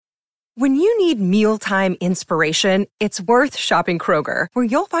When you need mealtime inspiration, it's worth shopping Kroger, where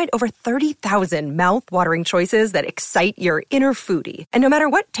you'll find over 30,000 mouth-watering choices that excite your inner foodie. And no matter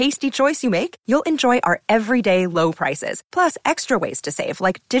what tasty choice you make, you'll enjoy our everyday low prices, plus extra ways to save,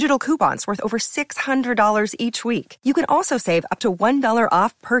 like digital coupons worth over $600 each week. You can also save up to $1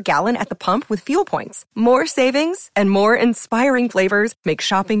 off per gallon at the pump with fuel points. More savings and more inspiring flavors make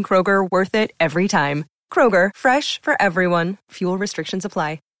shopping Kroger worth it every time. Kroger, fresh for everyone. Fuel restrictions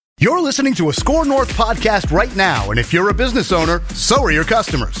apply. You're listening to a Score North podcast right now, and if you're a business owner, so are your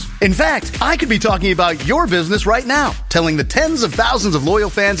customers. In fact, I could be talking about your business right now, telling the tens of thousands of loyal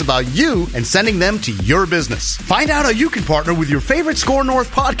fans about you and sending them to your business. Find out how you can partner with your favorite Score North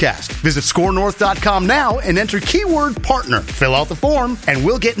podcast. Visit scorenorth.com now and enter keyword partner. Fill out the form, and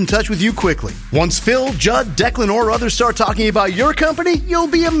we'll get in touch with you quickly. Once Phil, Judd, Declan, or others start talking about your company, you'll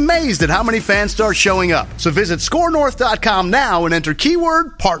be amazed at how many fans start showing up. So visit scorenorth.com now and enter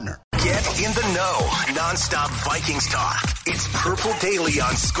keyword partner. Get in the know. Non-stop Vikings talk. It's Purple Daily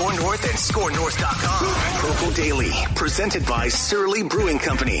on Score North and scorenorth.com. Purple Daily, presented by Surly Brewing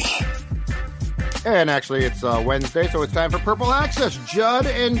Company. And actually, it's Wednesday, so it's time for Purple Access. Judd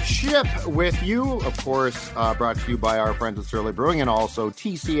and Chip with you. Of course, brought to you by our friends at Surly Brewing and also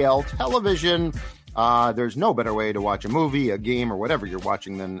TCL Television. There's no better way to watch a movie, a game, or whatever you're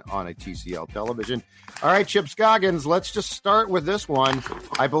watching than on a TCL television. All right, Chip Scoggins, let's just start with this one.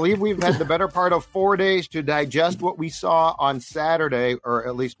 I believe we've had the better part of 4 days to digest what we saw on Saturday, or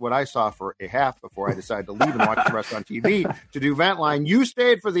at least what I saw for a half before I decided to leave and watch the rest on TV to do Ventline. You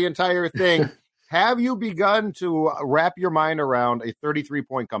stayed for the entire thing. Have you begun to wrap your mind around a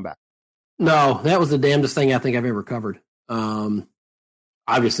 33-point comeback? No, that was the damnedest thing I think I've ever covered.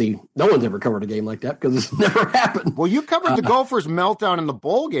 Obviously, no one's ever covered a game like that because it's never happened. Well, you covered the Gophers' meltdown in the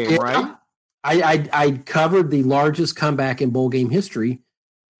bowl game, right? I covered the largest comeback in bowl game history,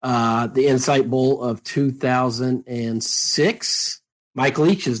 the Insight Bowl of 2006. Mike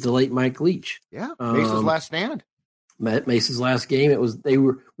Leach is the late Mike Leach. Yeah, Mace's last stand. Mace's last game.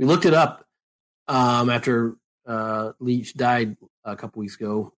 We looked it up after Leach died a couple weeks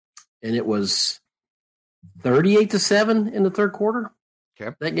ago, and it was 38-7 in the third quarter.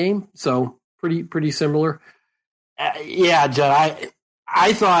 Okay. That game, so pretty similar. Yeah, Judd,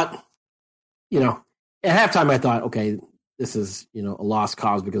 I thought, at halftime I thought, okay, this is a lost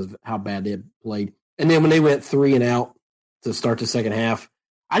cause because of how bad they had played. And then when they went 3 and out to start the second half,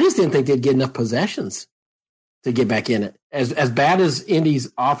 I just didn't think they'd get enough possessions to get back in it. As bad as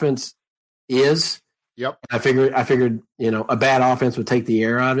Indy's offense is, yep. I figured a bad offense would take the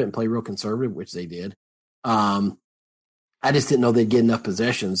air out of it and play real conservative, which they did. I just didn't know they'd get enough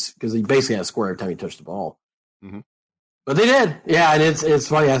possessions because he basically had a score every time he touched the ball. Mm-hmm. But they did. Yeah, and it's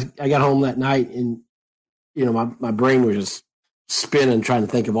funny. I got home that night and, my brain was just spinning trying to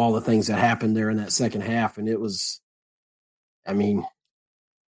think of all the things that happened there in that second half. And it was, as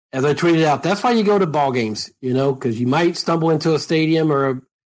I tweeted out, that's why you go to ball games, because you might stumble into a stadium or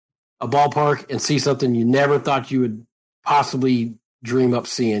a ballpark and see something you never thought you would possibly dream up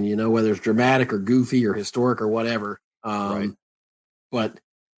seeing, whether it's dramatic or goofy or historic or whatever. Right. But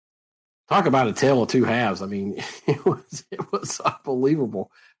talk about a tale of two halves. It was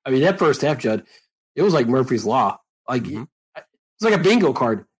unbelievable. That first half, Judd, it was like Murphy's Law. Like it's like a bingo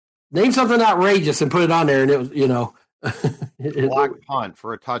card. Name something outrageous and put it on there, and it was, block punt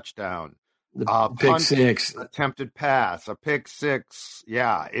for a touchdown, pick six, attempted pass, a pick six.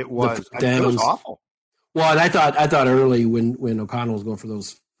 Yeah, it was. It was awful. Well, and I thought early when O'Connell was going for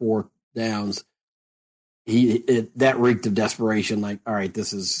those 4th downs, that reeked of desperation. Like, all right,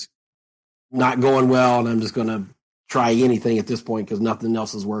 this is not going well, and I'm just going to try anything at this point because nothing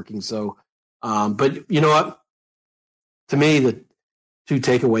else is working. So, but you know what? To me, the 2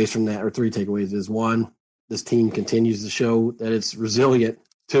 takeaways from that, or 3 takeaways, is 1, this team continues to show that it's resilient.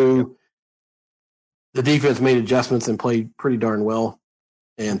 2, the defense made adjustments and played pretty darn well.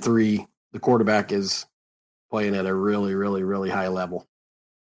 And 3, the quarterback is playing at a really, really, really high level.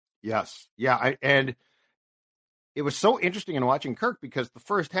 Yes. Yeah. And it was so interesting in watching Kirk because the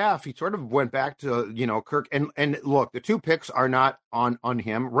first half, he sort of went back to, Kirk. And look, the 2 picks are not on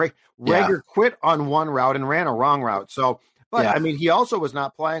him. Rager quit on one route and ran a wrong route. So, but he also was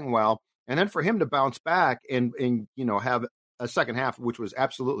not playing well. And then for him to bounce back and have a second half, which was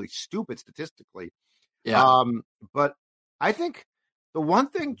absolutely stupid statistically. Yeah. But I think the one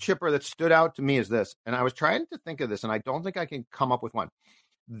thing, Chipper, that stood out to me is this, and I was trying to think of this, and I don't think I can come up with one.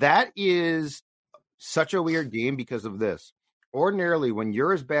 That is such a weird game because of this. Ordinarily, when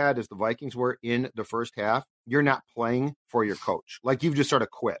you're as bad as the Vikings were in the first half, you're not playing for your coach. Like, you've just sort of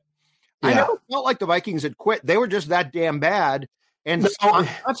quit. Yeah. I never felt like the Vikings had quit. They were just that damn bad. and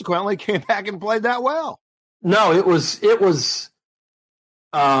consequently came back and played that well. No, it was,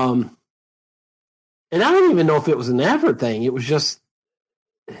 and I don't even know if it was an effort thing. It was just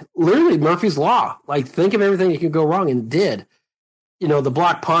literally Murphy's Law. Like, think of everything that could go wrong, and did. The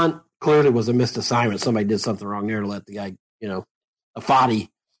block punt clearly was a missed assignment. Somebody did something wrong there to let the guy, a Foddy,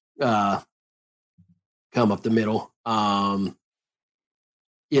 come up the middle.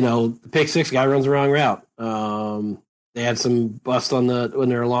 The pick six guy runs the wrong route. They had some bust when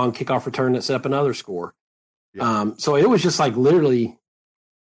they're a long kickoff return that set up another score. Yeah. So it was just like literally,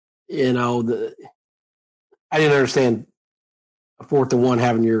 I didn't understand a 4th and 1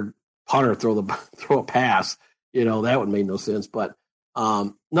 having your punter throw a pass. That would make no sense. But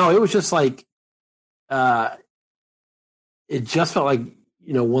no, it was just like it just felt like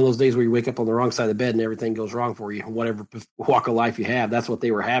one of those days where you wake up on the wrong side of the bed and everything goes wrong for you. Whatever walk of life you have, that's what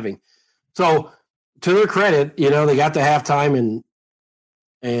they were having. So to their credit, they got to halftime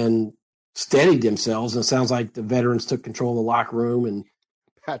and steadied themselves. And it sounds like the veterans took control of the locker room. And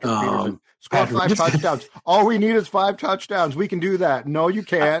Patrick Peterson scored 5 touchdowns. All we need is 5 touchdowns. We can do that. No, you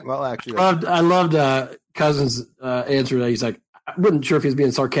can't. Well, actually, I loved Cousins' answer. That he's like, I wasn't sure if he was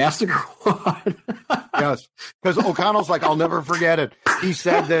being sarcastic or what. Yes, because O'Connell's like, I'll never forget it. He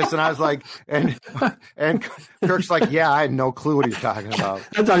said this, and I was like, and Kirk's like, yeah, I had no clue what he's talking about.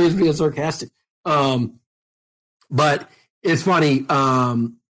 I thought he was being sarcastic. But it's funny.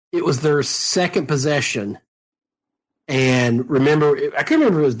 It was their second possession. And remember, I can't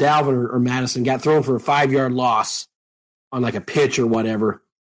remember if it was Dalvin or Madison got thrown for a 5-yard loss on like a pitch or whatever.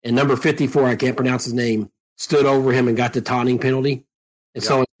 And number 54, I can't pronounce his name, stood over him and got the taunting penalty. And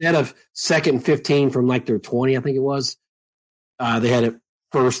so instead of 2nd and 15 from like their 20, I think it was, they had it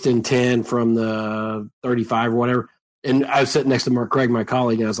 1st and 10 from the 35 or whatever. And I was sitting next to Mark Craig, my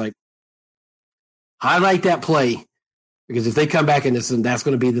colleague, and I was like, highlight that play, because if they come back in this, then that's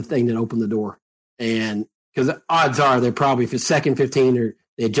going to be the thing that opened the door. And because odds are they're probably, if it's 2nd 15 or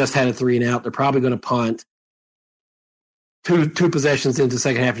they just had a 3 and out, they're probably going to punt. Two possessions into the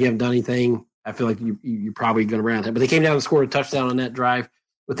second half, you haven't done anything. I feel like you're probably going to round that. But they came down and scored a touchdown on that drive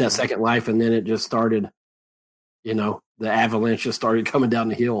with that second life, and then it just started, the avalanche just started coming down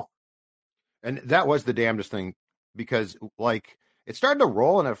the hill. And that was the damnedest thing, because, like, it started to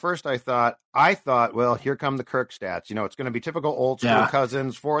roll, and at first I thought, well, here come the Kirk stats. It's going to be typical old school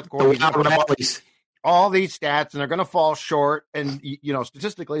Cousins, fourth quarter. All these stats, and they're going to fall short. And,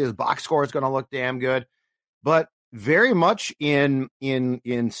 statistically, his box score is going to look damn good. But very much in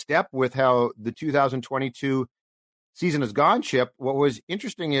step with how the 2022 season has gone, Chip, what was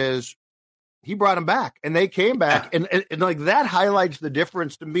interesting is he brought them back, and they came back. And like that highlights the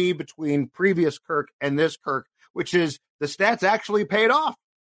difference to me between previous Kirk and this Kirk, which is the stats actually paid off.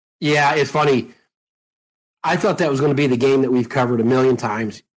 Yeah, it's funny. I thought that was going to be the game that we've covered a million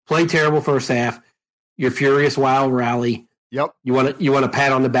times. Play terrible first half. Your furious wild rally. Yep. You want a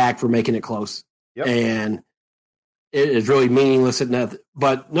pat on the back for making it close. Yep. And it is really meaningless at nothing.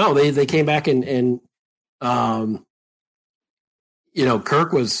 But no, they came back and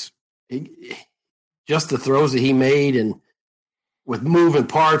Kirk was just the throws that he made, and with moving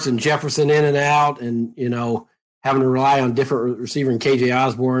parts and Jefferson in and out, and having to rely on different receiver and KJ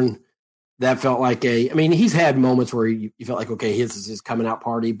Osborne, that felt like he's had moments where you felt like, okay, his is his coming out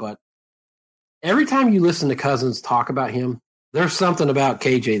party, but every time you listen to Cousins talk about him, there's something about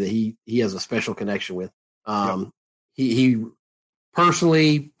KJ that he has a special connection with. He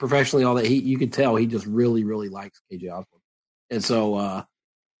personally, professionally, all that, you could tell he just really, really likes KJ Osborne. And so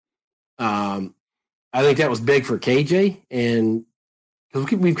I think that was big for KJ, and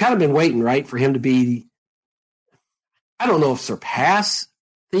because we've kind of been waiting, right, for him to be, I don't know if surpass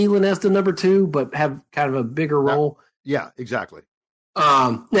Thielen as the number 2, but have kind of a bigger role. Yeah, exactly.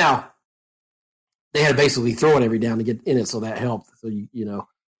 Now, they had to basically throw it every down to get in it, so that helped. So,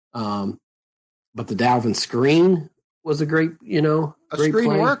 but the Dalvin screen was a great, a great screen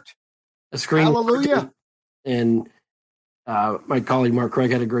play. Worked. A screen Hallelujah. Worked. And my colleague Mark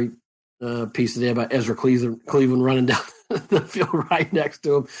Craig had a great piece today about Ezra Cleveland running down the field right next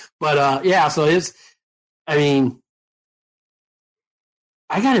to him. But, so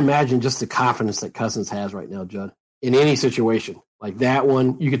I got to imagine just the confidence that Cousins has right now, Judd, in any situation. Like that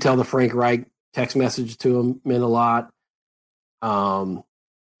one, you could tell the Frank Reich text message to him meant a lot. The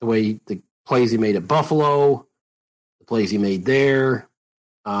way the plays he made at Buffalo, the plays he made there,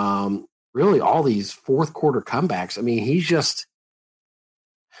 really all these fourth quarter comebacks. He's just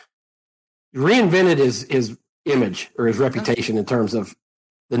reinvented his image or his reputation in terms of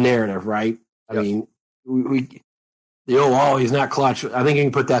the narrative, right? The He's not clutch. I think you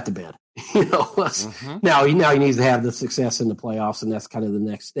can put that to bed. Now he needs to have the success in the playoffs, and that's kind of the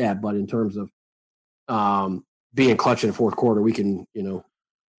next step. But in terms of being clutch in the fourth quarter, we can,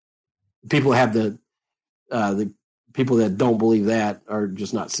 people have the people that don't believe that are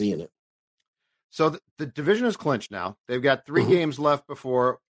just not seeing it. So the division is clinched now. They've got 3 games left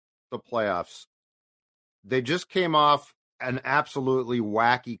before the playoffs. They just came off an absolutely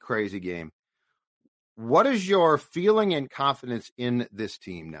wacky, crazy game. What is your feeling and confidence in this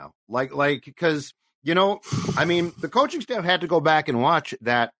team now? Because, the coaching staff had to go back and watch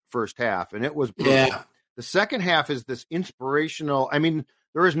that first half, and it was brutal. Yeah. The second half is this inspirational.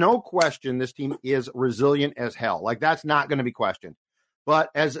 There is no question this team is resilient as hell. That's not going to be questioned.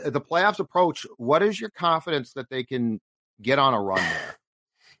 But as the playoffs approach, what is your confidence that they can get on a run there?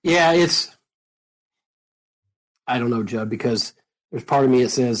 Yeah, I don't know, Judd, because there's part of me that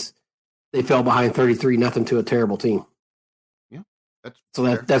says they fell behind 33-0 to a terrible team. Yeah,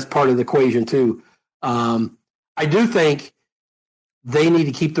 that's part of the equation too. I do think they need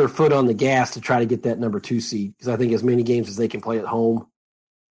to keep their foot on the gas to try to get that number 2 seed, because I think as many games as they can play at home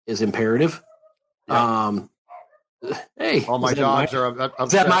is imperative. Yeah. Hey, all my dogs are upset.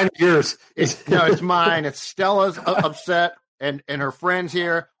 Is that mine or yours? It's mine. It's Stella's upset, and her friends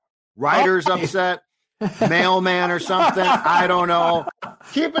here. Ryder's upset. Mailman or something. I don't know.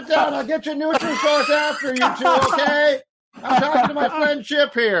 Keep it down. I'll get your Nutrisource after you two, okay? I'm talking to my friend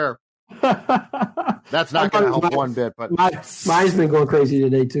Chip here. That's not going to help one bit. But mine's been going crazy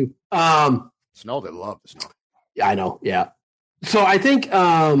today, too. Snow, they love the snow. Yeah, I know, yeah. So I think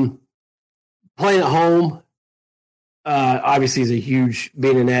playing at home, obviously, is a huge,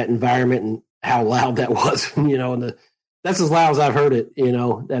 being in that environment and how loud that was, and that's as loud as I've heard it,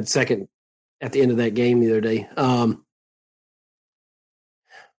 that second at the end of that game the other day. I'm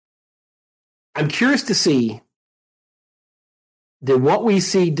curious to see, did what we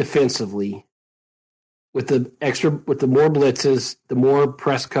see defensively with the more blitzes, the more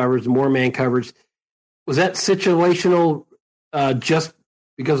press coverage, the more man coverage, was that situational just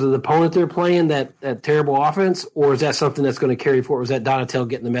because of the opponent they're playing, that terrible offense, or is that something that's going to carry forward? Was that Donatell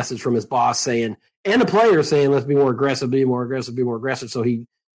getting the message from his boss saying, and the players saying, let's be more aggressive, be more aggressive, be more aggressive, so he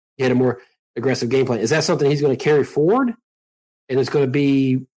had a more aggressive game plan? Is that something he's going to carry forward, and it's going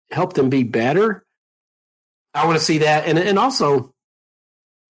to help them be better? I want to see that. And also,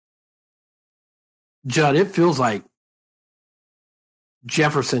 Judd, it feels like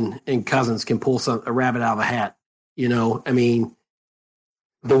Jefferson and Cousins can pull a rabbit out of a hat. The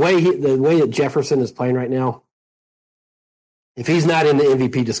way that Jefferson is playing right now, if he's not in the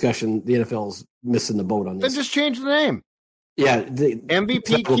MVP discussion, the NFL is missing the boat on this. Then just change the name. Yeah, the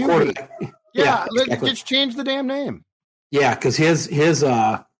MVP QB. Yeah, exactly. Let's change the damn name. Yeah, because his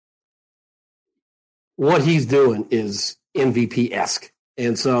what he's doing is MVP-esque,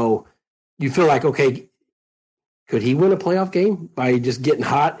 and so you feel like, okay, could he win a playoff game by just getting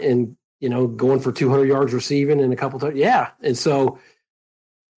hot and going for 200 yards receiving and a couple times? Yeah, and so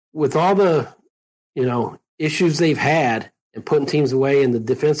with all the issues they've had and putting teams away in the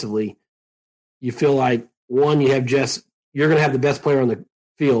defensively, you feel like, one, you're going to have the best player on the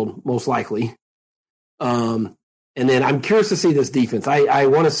field, most likely. And then I'm curious to see this defense. I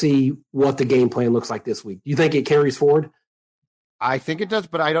want to see what the game plan looks like this week. Do you think it carries forward? I think it does,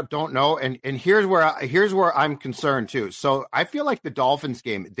 but I don't know. And here's where I'm concerned too. So I feel like the Dolphins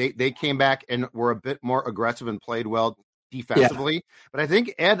game, they came back and were a bit more aggressive and played well defensively. Yeah. But I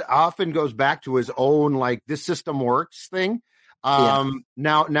think Ed often goes back to his own, this system works thing. Now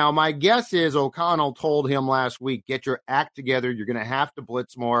my guess is O'Connell told him last week, get your act together. You're going to have to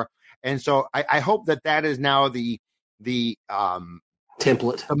blitz more. And so I hope that is now the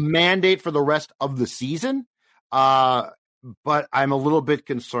template, the mandate for the rest of the season. But I'm a little bit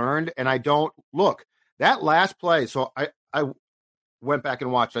concerned, and I don't look that last play. So I went back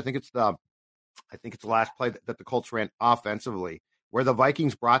and watched. I think it's the last play that the Colts ran offensively, where the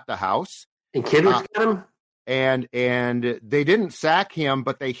Vikings brought the house and Kidder got him. And they didn't sack him,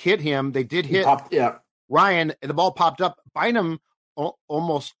 but they hit him. They did hit Ryan, and the ball popped up. Bynum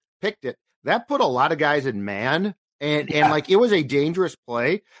almost picked it. That put a lot of guys in man, and it was a dangerous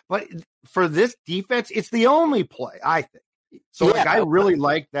play. But for this defense, it's the only play, I think. So I really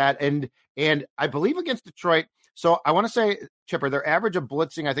like that, and I believe against Detroit. So I want to say, Chipper, their average of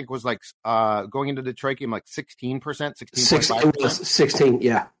blitzing, I think, was going into the Detroit game 16%, 16.5%. 16,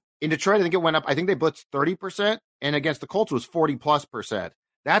 yeah. In Detroit, I think it went up. I think they blitzed 30%, and against the Colts it was 40+%.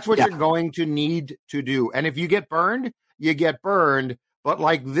 That's what you're going to need to do. And if you get burned, you get burned. But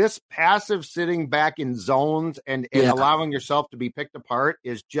this passive sitting back in zones and allowing yourself to be picked apart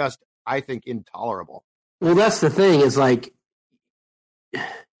is just, I think, intolerable. Well, that's the thing. Is like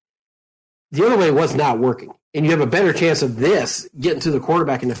the other way was not working, and you have a better chance of this getting to the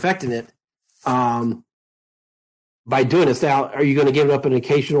quarterback and affecting it by doing this. Now, are you going to give up an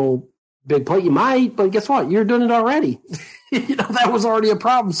occasional big play? You might, but guess what? You're doing it already. That was already a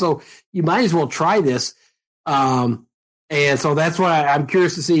problem. So you might as well try this. And so that's why I'm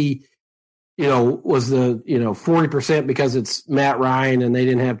curious to see, was the, 40% because it's Matt Ryan and they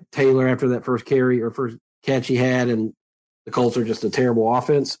didn't have Taylor after that first carry or first catch he had and the Colts are just a terrible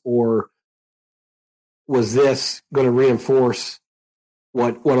offense? Or was this going to reinforce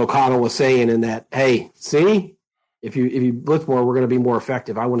what O'Connell was saying in that, hey, see, if you blitz more, we're going to be more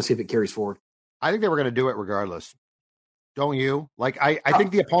effective. I want to see if it carries forward. I think they were going to do it regardless. Don't you? Like, I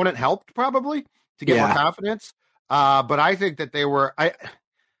think the opponent helped probably to get more confidence. But I think that they were I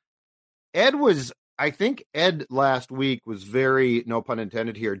think Ed last week was very, no pun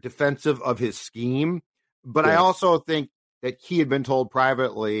intended here, defensive of his scheme. But I also think that he had been told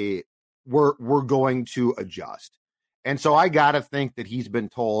privately, we're going to adjust. And so I got to think that he's been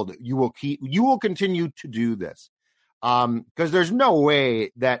told you will continue to do this. Because there's no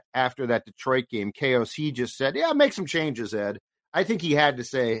way that after that Detroit game, KOC just said, yeah, make some changes, Ed. I think he had to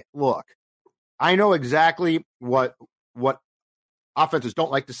say, look, I know exactly what offenses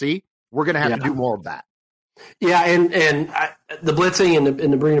don't like to see. We're going to have to do more of that. Yeah, and the blitzing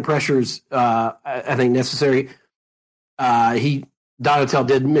and the bringing of pressures, I think necessary. Donatel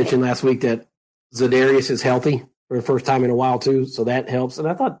did mention last week that Za'Darius is healthy for the first time in a while too, so that helps. And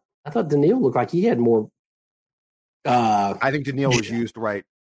I thought Danielle looked like he had more. I think Danielle was used right.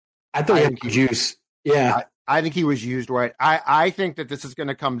 I thought he had juice. Yeah. I think he was used right. I think that this is going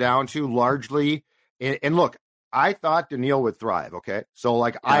to come down to largely, and look, I thought Danielle would thrive. Okay. So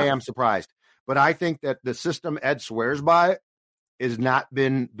I am surprised, but I think that the system Ed swears by has not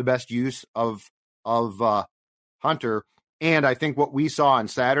been the best use of Hunter. And I think what we saw on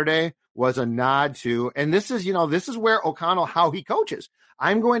Saturday was a nod to, and this is where O'Connell, how he coaches.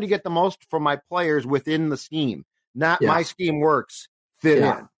 I'm going to get the most from my players within the scheme, not my scheme works fit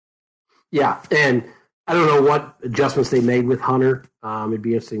in. Yeah. And I don't know what adjustments they made with Hunter. It'd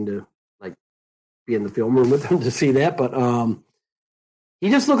be interesting to be in the film room with him to see that. But he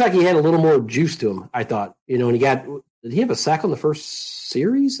just looked like he had a little more juice to him, I thought. And did he have a sack on the first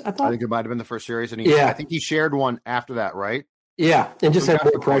series? I think it might have been the first series. And I think he shared one after that, right? Yeah. And just had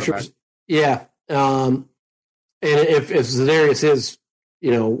more pressures. Yeah. And if Za'Darius is,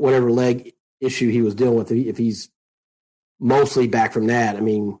 whatever leg issue he was dealing with, if he's mostly back from that, I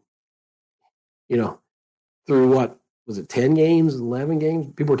mean, through what was it, 10 games, 11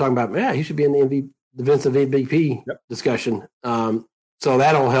 games? People were talking about, he should be in the defensive MVP discussion. So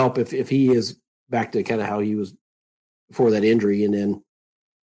that'll help if he is back to kind of how he was before that injury. And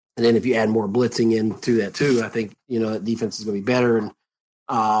then if you add more blitzing into that too, I think, that defense is going to be better. And,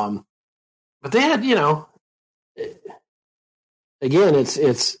 but they had, again,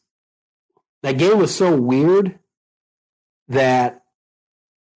 it's that game was so weird that,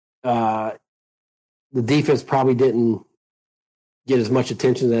 the defense probably didn't get as much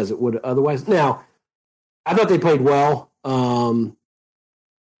attention as it would otherwise. Now, I thought they played well,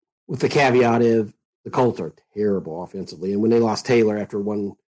 with the caveat of the Colts are terrible offensively, and when they lost Taylor after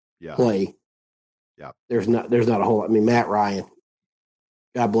one play, there's not a whole lot. I mean, Matt Ryan,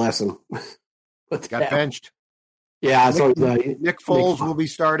 God bless him, got benched. Yeah, Nick Foles will be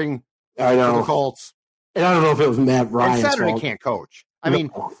starting. I know for the Colts, and I don't know if it was Matt Ryan. And Saturday can't coach. I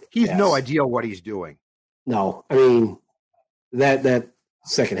mean, he's no idea what he's doing. No, I mean that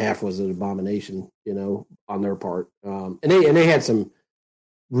second half was an abomination, on their part. And they had some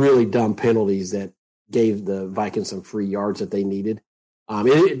really dumb penalties that gave the Vikings some free yards that they needed.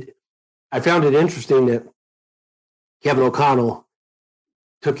 I found it interesting that Kevin O'Connell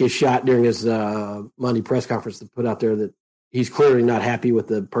took his shot during his Monday press conference to put out there that he's clearly not happy with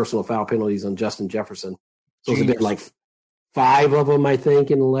the personal foul penalties on Justin Jefferson. So it's been 5 of them, I think,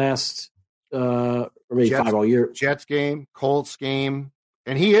 in the last or maybe Jets, 5 all year. Jets game, Colts game,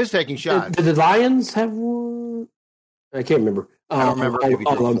 and he is taking shots. Did the Lions have one? I can't remember. I don't remember if he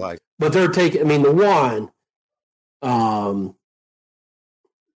did flag. But they're taking. I mean, the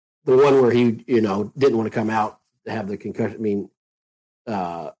one where he didn't want to come out to have the concussion. I mean,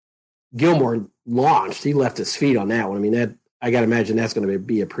 Gilmore launched. He left his feet on that one. I mean, I got to imagine that's going to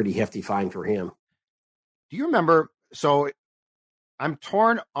be a pretty hefty fine for him. Do you remember? So I'm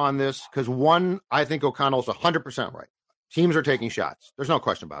torn on this because I think O'Connell's 100% right. Teams are taking shots. There's no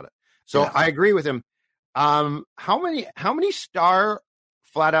question about it. So I agree with him. How many star,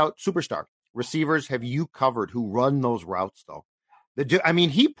 flat out superstar receivers have you covered who run those routes though? I mean,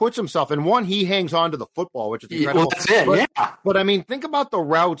 he puts himself in one. He hangs on to the football, which is incredible. Well, that's it. Yeah. But I mean, think about the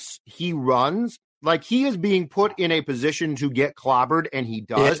routes he runs. Like, he is being put in a position to get clobbered, and he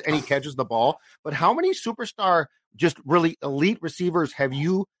does, and he catches the ball. But how many superstar, just really elite receivers have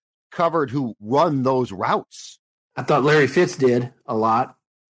you covered who run those routes? I thought Larry Fitz did a lot.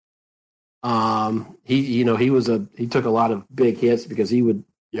 He took a lot of big hits because he would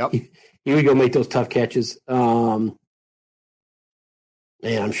go make those tough catches. Man,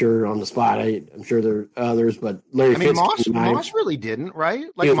 I'm sure on the spot, I'm sure there are others, but Larry Fitz. Moss really didn't, right?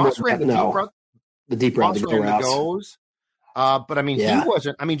 Like, Moss ran the deep route, the goes. But I mean, he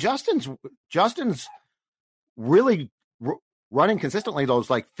wasn't. I mean, Justin's really running consistently those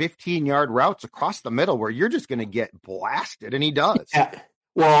like 15-yard routes across the middle where you're just going to get blasted, and he does. Yeah.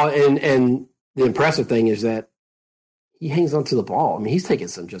 Well, and the impressive thing is that he hangs onto the ball. I mean, he's taking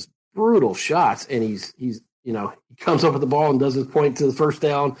some just brutal shots, and he's he comes up with the ball and does his point to the first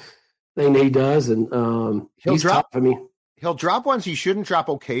down thing that he does, and he's tough. I mean, he'll drop ones he shouldn't drop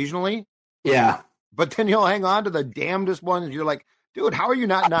occasionally. Yeah, but then he'll hang on to the damnedest ones. You're like, dude, how are you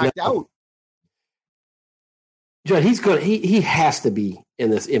not knocked out? Judd, he's good. He has to be in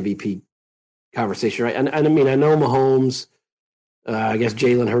this MVP conversation, right? And I mean, I know Mahomes. I guess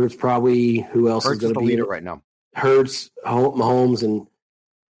Jalen Hurts probably. Who else is going to be leader right now? Hurts, Mahomes, and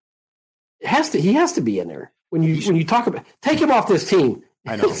he has to be in there. When you talk about take him off this team.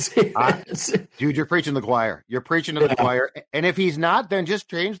 I know, dude. You're preaching the choir. You're preaching to the choir. And if he's not, then just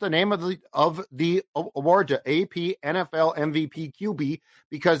change the name of the award to AP NFL MVP QB,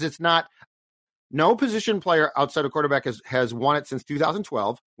 because it's not. No position player outside of quarterback has won it since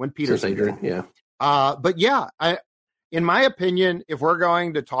 2012 when Peterson. Adrian, yeah. But yeah, in my opinion, if we're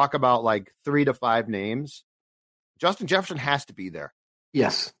going to talk about like 3 to 5 names, Justin Jefferson has to be there.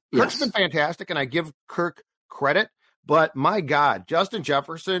 Yes. Kirk's been fantastic, and I give Kirk credit, but my God, Justin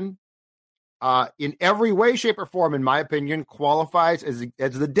Jefferson, in every way, shape, or form, in my opinion, qualifies as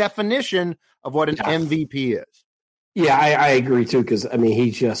the definition of what an MVP is. Yeah, I agree too, because I mean,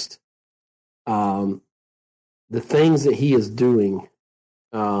 he's just the things that he is doing,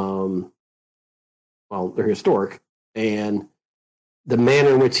 well, they're historic, and the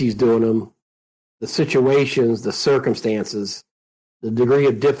manner in which he's doing them, the situations, the circumstances, the degree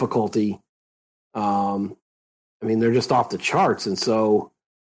of difficulty, I mean, they're just off the charts. And so,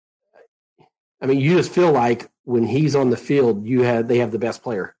 I mean, you just feel like when he's on the field, they have the best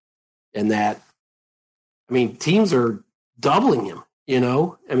player, and that, I mean, teams are doubling him,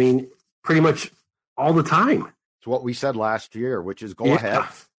 I mean, pretty much all the time. It's what we said last year, which is go ahead,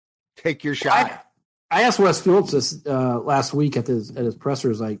 take your shot. I asked Wes Phillips this last week at his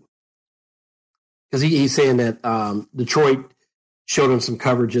pressers, like, because he's saying that Detroit showed him some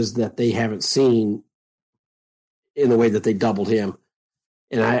coverages that they haven't seen in the way that they doubled him.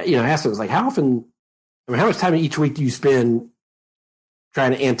 And I asked him, I was like, how much time each week do you spend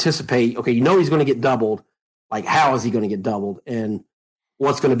trying to anticipate, okay, he's going to get doubled. Like, how is he going to get doubled? And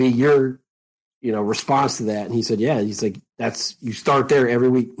what's going to be your, response to that? And he said, he's like, you start there every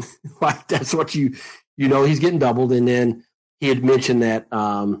week. Like, that's what he's getting doubled. And then he had mentioned that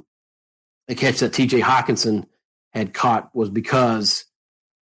the catch that TJ Hawkinson had caught was because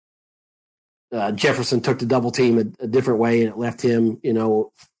Jefferson took the double team a different way, and it left him,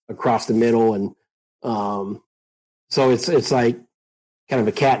 across the middle. And so it's like kind of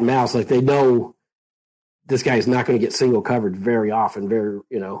a cat and mouse. Like, they know this guy's not going to get single covered very often. Very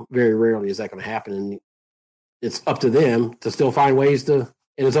rarely is that going to happen. And it's up to them to still find ways to,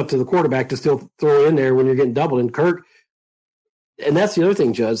 and it's up to the quarterback to still throw in there when you're getting doubled. And Kirk, and that's the other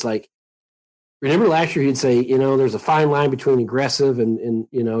thing, Judge, like, remember last year he'd say, there's a fine line between aggressive and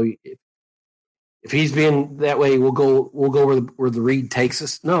if he's being that way, we'll go where the read takes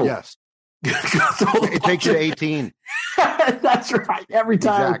us. No. Yes. It takes you to 18. That's right. Every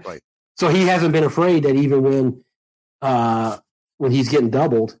time. Exactly. So he hasn't been afraid that even when he's getting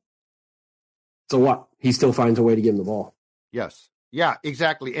doubled, so what? He still finds a way to give him the ball. Yes. Yeah,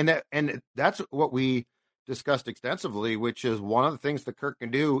 exactly. And that's what we discussed extensively, which is one of the things that Kirk can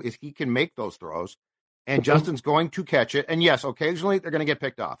do is he can make those throws, and Justin's going to catch it. And yes, occasionally they're going to get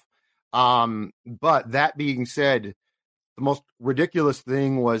picked off. But that being said, the most ridiculous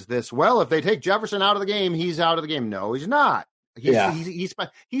thing was this. Well, if they take Jefferson out of the game, he's out of the game. No, he's not.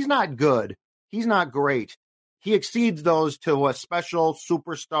 He's not good. He's not great. He exceeds those to a special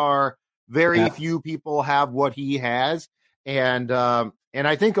superstar. Very few people have what he has. And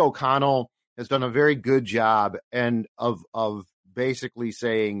I think O'Connell has done a very good job of basically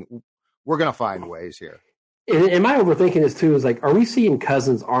saying, we're going to find ways here. And my overthinking this too is like, are we seeing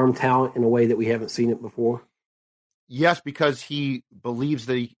Cousins' arm talent in a way that we haven't seen it before? Yes, because he believes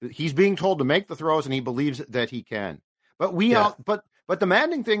that he's being told to make the throws, and he believes that he can. But but the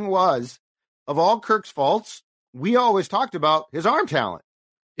maddening thing was, of all Kirk's faults, we always talked about his arm talent.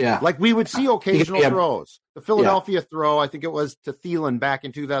 Yeah. Like we would see occasional throws. The Philadelphia throw, I think it was to Thielen back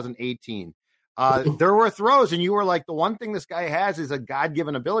in 2018. There were throws, and you were like, the one thing this guy has is a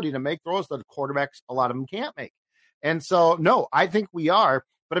God-given ability to make throws that quarterbacks, a lot of them can't make. And so, no, I think we are.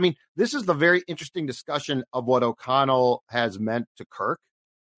 But, I mean, this is the very interesting discussion of what O'Connell has meant to Kirk.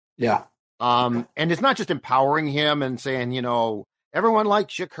 Yeah. And it's not just empowering him and saying, everyone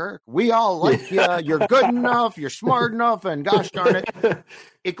likes you, Kirk. We all like you. You're good enough. You're smart enough. And gosh darn it.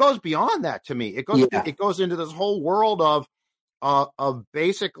 It goes beyond that to me. It goes into this whole world of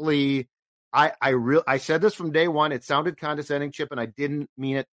basically, I said this from day one. It sounded condescending, Chip, and I didn't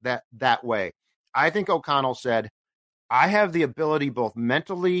mean it that way. I think O'Connell said, I have the ability both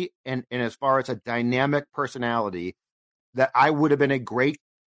mentally and as far as a dynamic personality that I would have been a great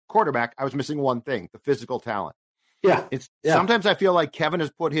quarterback. I was missing one thing, the physical talent. Yeah. Sometimes I feel like Kevin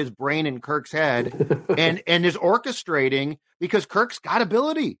has put his brain in Kirk's head and is orchestrating because Kirk's got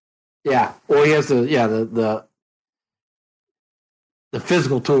ability. Yeah. Or he has the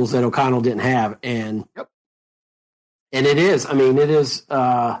physical tools that O'Connell didn't have. And it is,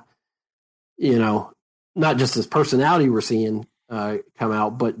 not just his personality we're seeing come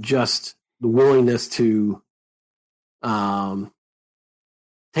out, but just the willingness to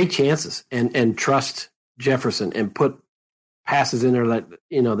take chances and trust Jefferson and put passes in there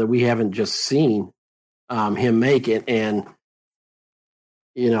that we haven't just seen him make it. And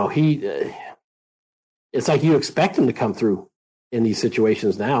it's like you expect him to come through in these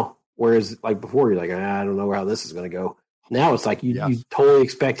situations now, whereas like before you're like, I don't know how this is going to go. Now it's like you totally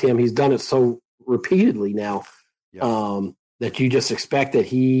expect him. He's done it so repeatedly now that you just expect that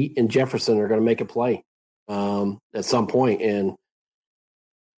he and Jefferson are going to make a play at some point. And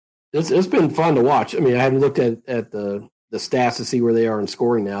it's been fun to watch. I mean, I haven't looked at the stats to see where they are in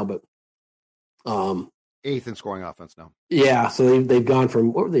scoring now, but 8th in scoring offense now. Yeah, so they've gone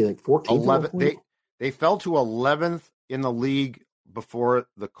from, what were they, like 14th? 11. They fell to 11th in the league before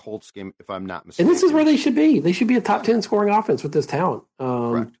the Colts game, if I'm not mistaken. And this is where they should be. They should be a top 10 scoring offense with this talent.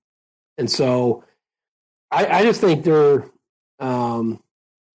 Correct. And so I just think they're, I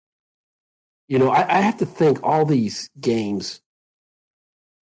have to think all these games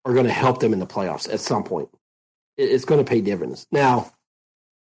are going to help them in the playoffs at some point. It's going to pay dividends. Now,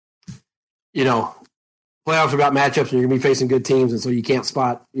 playoffs are about matchups, and you're going to be facing good teams, and so you can't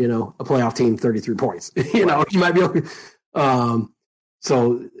spot, a playoff team 33 points. You might be okay.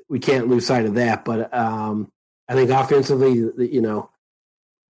 So we can't lose sight of that. But I think offensively,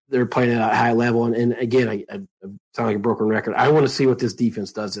 they're playing at a high level. And again, I sound like a broken record. I want to see what this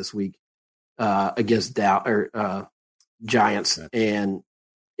defense does this week against Giants, and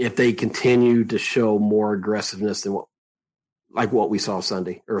if they continue to show more aggressiveness than what we saw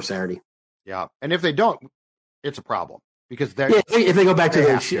Sunday or Saturday. Yeah, and if they don't, it's a problem because if they go back to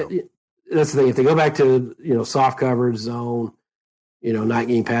that's the thing. If they go back to soft coverage zone, not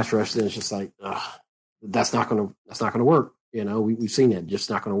getting pass rush, then it's just like that's not going to work. We've seen it, just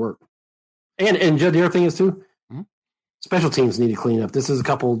not going to work. And Judd, the other thing is too, special teams need to clean up. This is a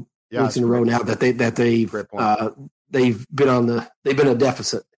couple weeks in a row now that they've been a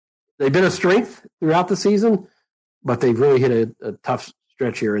deficit. They've been a strength throughout the season, but they've really hit a tough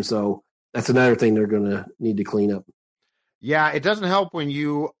stretch here, and so that's another thing they're going to need to clean up. Yeah, it doesn't help when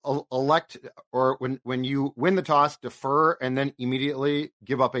you elect or when you win the toss, defer, and then immediately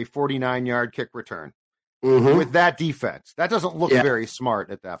give up a 49-yard kick return with that defense. That doesn't look very smart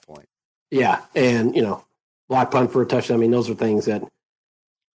at that point. Yeah, and block punt for a touchdown. I mean, those are things that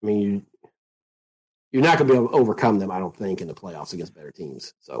you're not going to be able to overcome them, I don't think, in the playoffs against better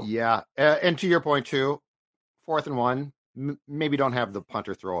teams. So yeah, and to your point too, 4th and 1, maybe don't have the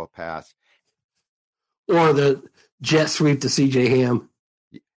punter throw a pass. Or the jet sweep to C.J. Ham.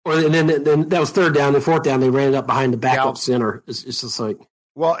 And then that was 3rd down. And 4th down, they ran it up behind the backup center. It's just like.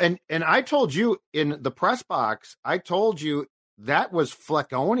 Well, and I told you in the press box, that was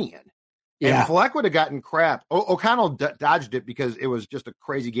Fleckonian. Yeah. And Fleck would have gotten crap. O'Connell dodged it because it was just a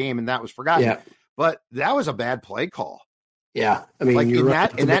crazy game and that was forgotten. Yeah. But that was a bad play call. Yeah. I mean, in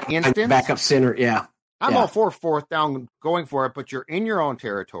that instance. Backup center, yeah. I'm all for 4th down going for it, but you're in your own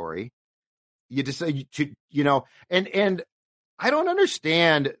territory. You just say, and I don't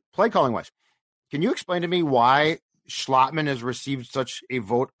understand play calling wise. Can you explain to me why Schlottman has received such a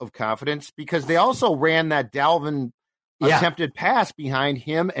vote of confidence? Because they also ran that Dalvin attempted pass behind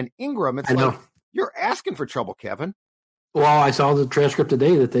him and Ingram. It's like, you're asking for trouble, Kevin. Well, I saw the transcript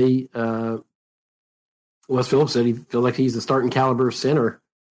today that they Wes Phillips said he feels like he's the starting caliber center.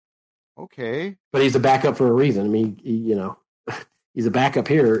 Okay. But he's a backup for a reason. I mean, he's a backup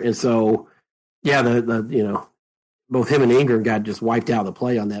here. And so, yeah, both him and Ingram got just wiped out of the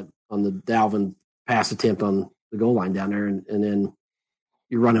play on the Dalvin pass attempt on the goal line down there. And then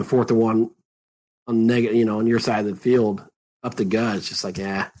you're running 4th and 1 on negative, on your side of the field up the gut. It's just like,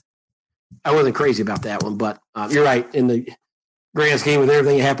 I wasn't crazy about that one. But you're right. In the grand scheme with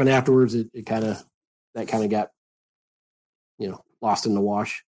everything that happened afterwards, that kind of got, lost in the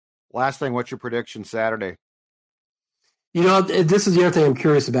wash. Last thing, what's your prediction Saturday? This is the other thing I'm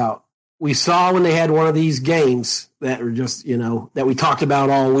curious about. We saw when they had one of these games that were just, that we talked about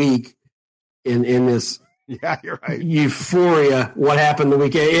all week in this you're right. euphoria. What happened the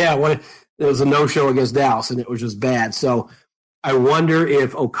weekend? Yeah, there was a no-show against Dallas, and it was just bad. So I wonder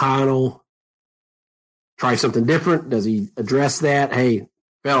if O'Connell tries something different. Does he address that? Hey,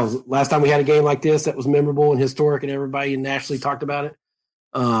 fellas, last time we had a game like this that was memorable and historic, and everybody nationally talked about it.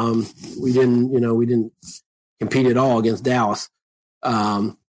 We didn't compete at all against Dallas.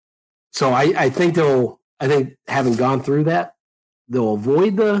 So I think having gone through that, they'll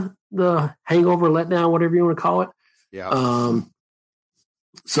avoid the hangover, letdown, whatever you want to call it. Yeah.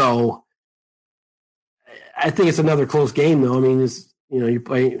 So I think it's another close game, though. I mean, you're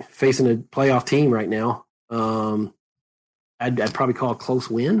facing a playoff team right now. I'd probably call it a close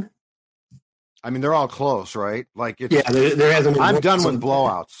win. I mean, they're all close, right? Like, there hasn't. I'm done with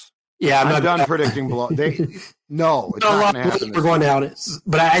blowouts. Yeah, I'm done predicting blowouts. No, it's not going to happen. We're going out,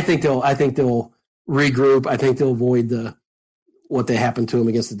 but I think they'll regroup. I think they'll avoid what they happened to them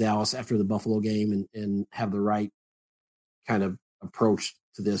against the Dallas after the Buffalo game, and have the right kind of approach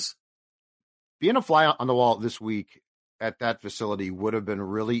to this. Being a fly on the wall this week at that facility would have been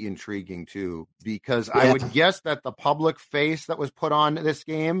really intriguing too, because I would guess that the public face that was put on this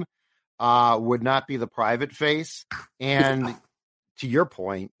game would not be the private face. And to your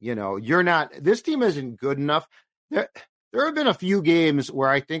point, this team isn't good enough. There have been a few games where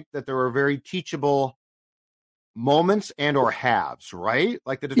I think that there were very teachable moments and or halves, right?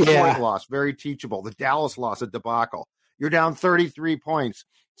 Like the Detroit loss, very teachable. The Dallas loss, a debacle. You're down 33 points.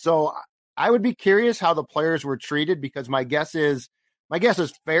 So I would be curious how the players were treated, because my guess is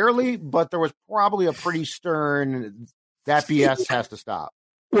fairly, but there was probably a pretty stern, that BS has to stop.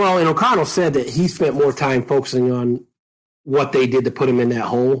 Well, and O'Connell said that he spent more time focusing on what they did to put him in that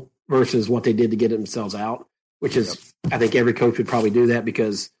hole versus what they did to get themselves out, which is, I think every coach would probably do that,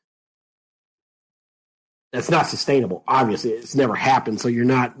 because that's not sustainable. Obviously, it's never happened. So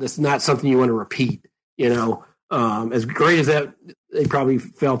that's not something you want to repeat, as great as that they probably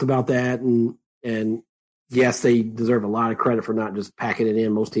felt about that. And yes, they deserve a lot of credit for not just packing it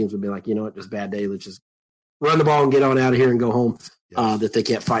in. Most teams would be like, just bad day. Let's just run the ball and get on out of here and go home. That they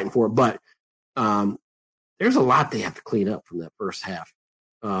kept fighting for. But there's a lot they have to clean up from that first half,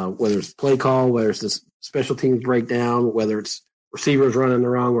 whether it's play call, whether it's this special teams breakdown, whether it's receivers running the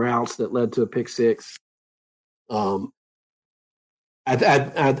wrong routes that led to a pick six. I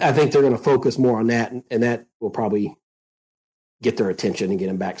think they're going to focus more on that, and that will probably get their attention and get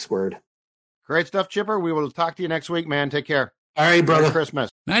them back squared. Great stuff, Chipper. We will talk to you next week, man. Take care. All right, brother. Merry Christmas.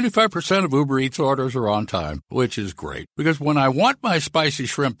 95% of Uber Eats orders are on time, which is great. Because when I want my spicy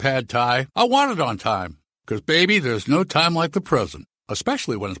shrimp pad thai, I want it on time. Because, baby, there's no time like the present,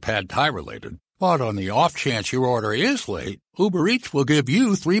 especially when it's pad thai related. But on the off chance your order is late, Uber Eats will give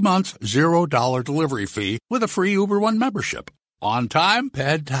you 3 months, $0 delivery fee with a free Uber One membership. On time,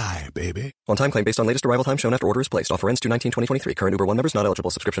 pad thai, baby. On time claim based on latest arrival time shown after order is placed. Offer ends 2/19/2023. Current Uber One members not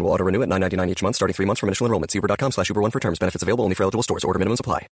eligible. Subscription will auto renew at $9.99 each month starting 3 months from initial enrollment. See Uber.com/Uber One for terms. Benefits available only for eligible stores. Order minimums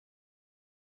apply.